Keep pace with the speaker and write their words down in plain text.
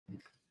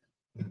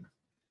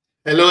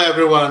Hello,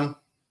 everyone.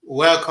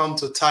 Welcome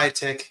to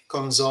TiTech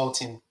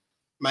Consulting.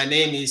 My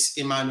name is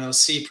Emmanuel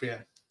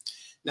Cyprian.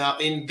 Now,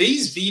 in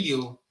this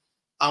video,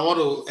 I want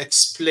to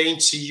explain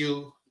to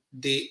you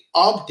the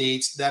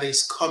update that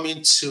is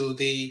coming to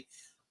the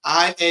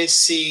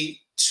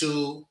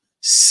Isc2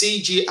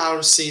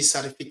 Cgrc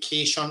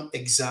Certification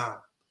Exam.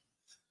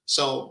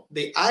 So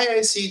the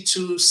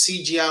Isc2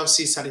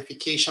 Cgrc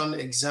Certification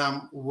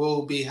Exam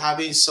will be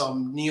having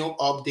some new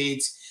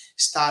updates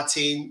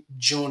starting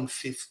June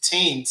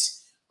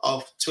 15th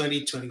of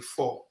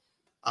 2024.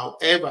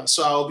 However,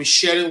 so I'll be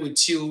sharing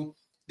with you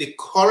the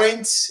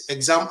current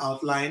exam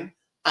outline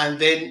and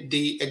then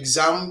the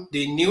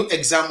new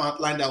exam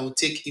outline that will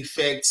take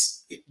effect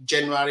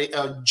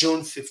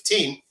June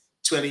 15,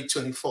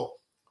 2024.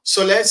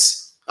 So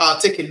let's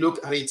take a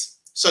look at it.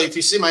 So if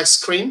you see my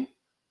screen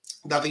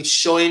that is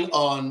showing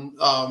on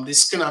the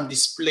screen I'm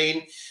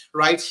displaying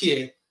right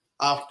here,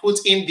 I've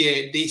put in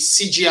there the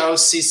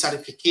CGRC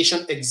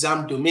Certification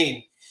Exam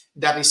domain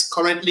that is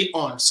currently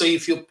on. So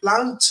if you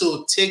plan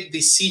to take the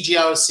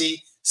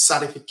CGRC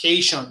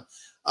certification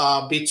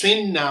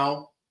between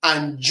now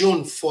and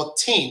June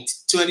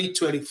 14th,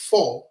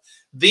 2024,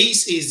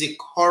 this is the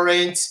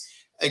current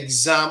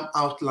exam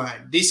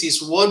outline. This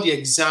is what the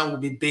exam will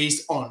be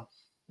based on.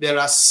 There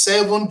are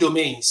 7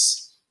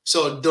 domains.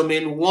 So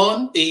domain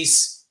 1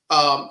 is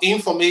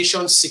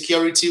Information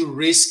Security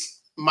Risk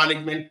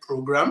Management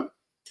Program.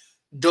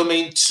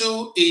 Domain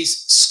 2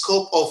 is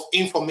Scope of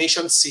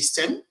Information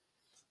System.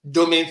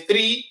 Domain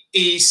 3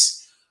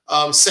 is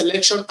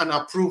Selection and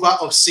Approval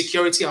of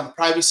Security and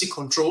Privacy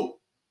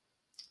Control.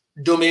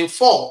 Domain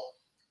 4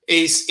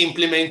 is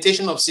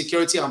Implementation of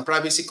Security and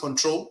Privacy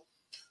Control.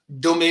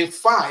 Domain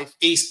 5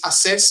 is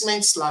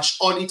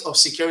Assessment/Audit of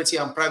Security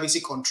and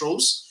Privacy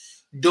Controls.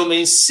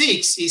 Domain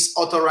 6 is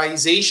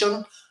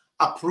Authorization,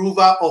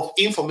 Approval of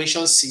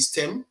Information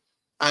System.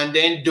 And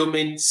then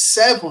domain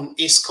 7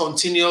 is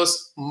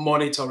Continuous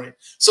Monitoring.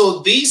 So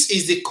this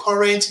is the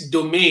current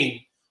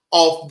domain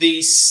of the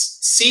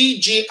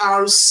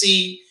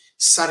CGRC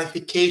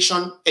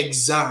certification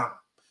exam.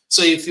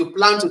 So if you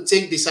plan to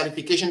take the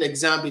certification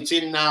exam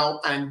between now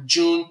and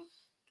June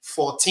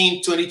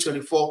 14,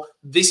 2024,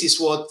 this is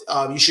what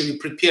you should be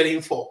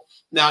preparing for.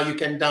 Now you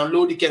can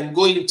download, you can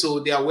go into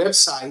their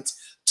website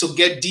to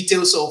get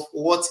details of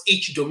what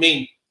each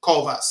domain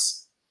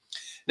covers.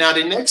 Now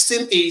the next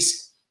thing is,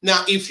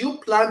 now if you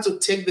plan to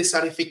take the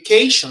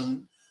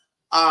certification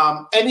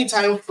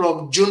anytime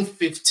from June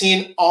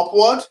 15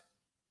 upward,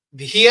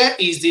 here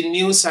is the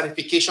new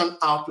certification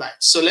outline.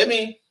 So let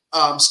me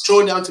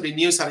scroll down to the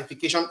new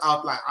certification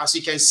outline. As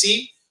you can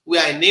see,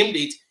 where I named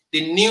it,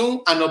 the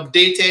new and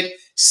updated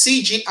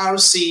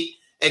CGRC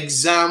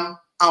exam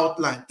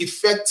outline,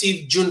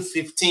 effective June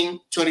 15,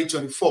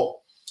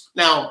 2024.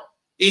 Now,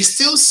 it's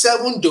still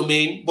 7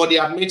 domain, but they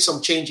have made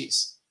some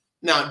changes.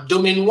 Now,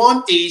 domain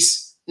 1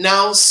 is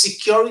now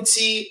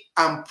Security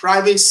and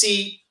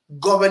Privacy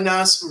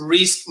Governance,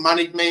 Risk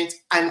Management,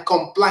 and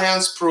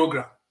Compliance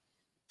Program.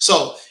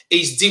 So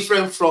it's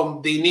different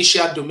from the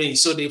initial domain.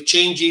 So they've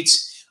changed it.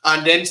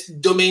 And then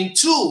domain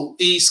 2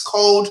 is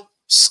called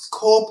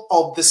Scope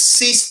of the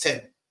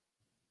System.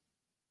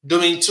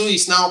 Domain 2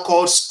 is now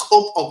called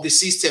Scope of the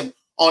System.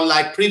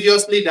 Unlike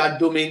previously, that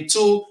domain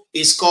 2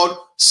 is called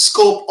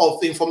Scope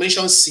of the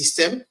Information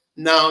System.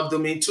 Now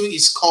domain 2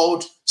 is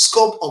called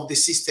Scope of the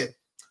System.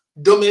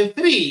 Domain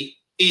 3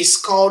 is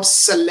called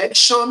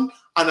Selection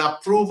and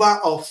Approval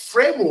of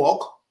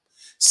Framework,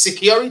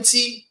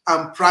 Security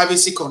and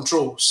Privacy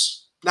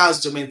Controls.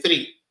 That's domain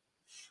 3.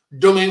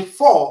 Domain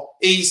 4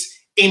 is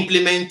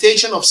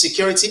Implementation of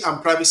Security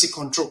and Privacy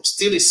Controls,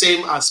 still the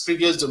same as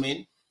previous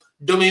domain.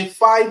 Domain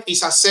 5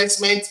 is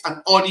Assessment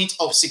and Audit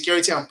of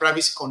Security and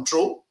Privacy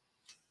Control.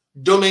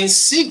 Domain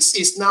 6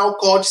 is now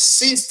called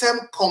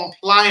System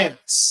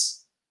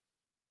Compliance.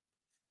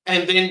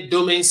 And then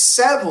domain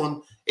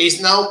 7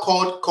 is now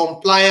called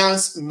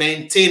Compliance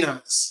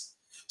Maintenance.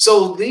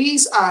 So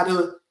these are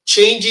the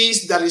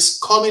changes that is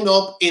coming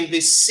up in the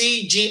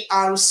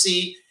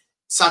CGRC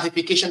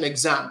certification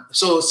exam.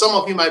 So some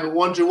of you might be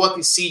wondering, what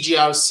is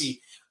CGRC?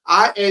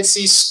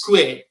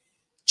 Isc2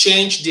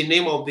 changed the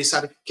name of the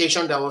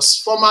certification that was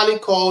formerly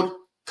called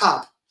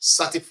CAP,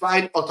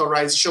 Certified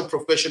Authorization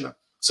Professional.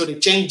 So they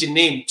changed the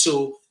name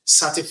to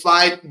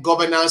Certified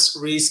Governance,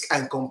 Risk,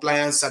 and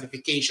Compliance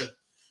Certification.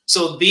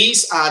 So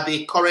these are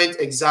the current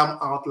exam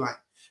outline.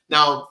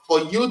 Now,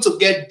 for you to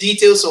get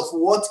details of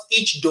what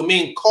each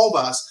domain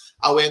covers,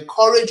 I will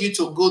encourage you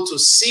to go to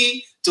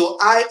isc2.org.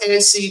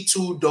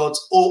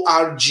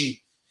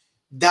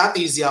 That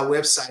is their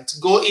website.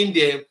 Go in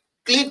there,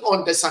 click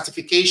on the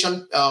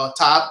certification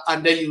tab,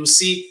 and then you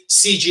see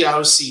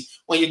CGRC.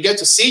 When you get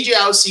to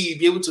CGRC, you'll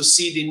be able to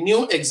see the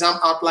new exam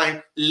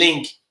outline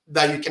link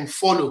that you can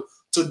follow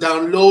to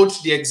download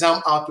the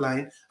exam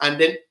outline, and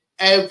then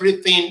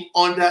everything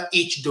under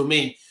each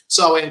domain.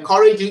 So I will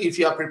encourage you, if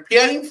you are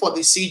preparing for the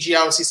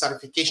CGRC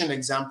certification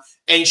exam,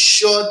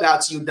 ensure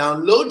that you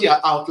download their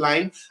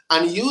outline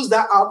and use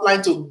that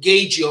outline to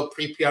gauge your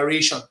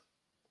preparation.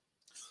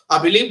 I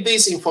believe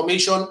this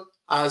information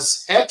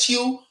has helped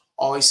you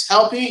or is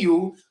helping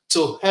you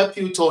to help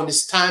you to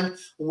understand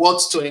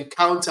what to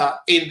encounter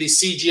in the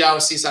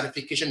CGRC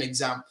certification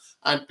exam.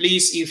 And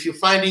please, if you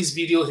find this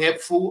video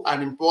helpful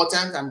and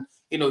important and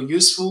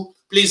useful,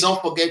 please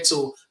don't forget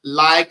to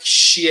like,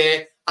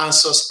 share, and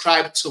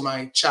subscribe to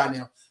my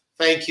channel.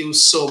 Thank you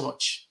so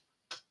much.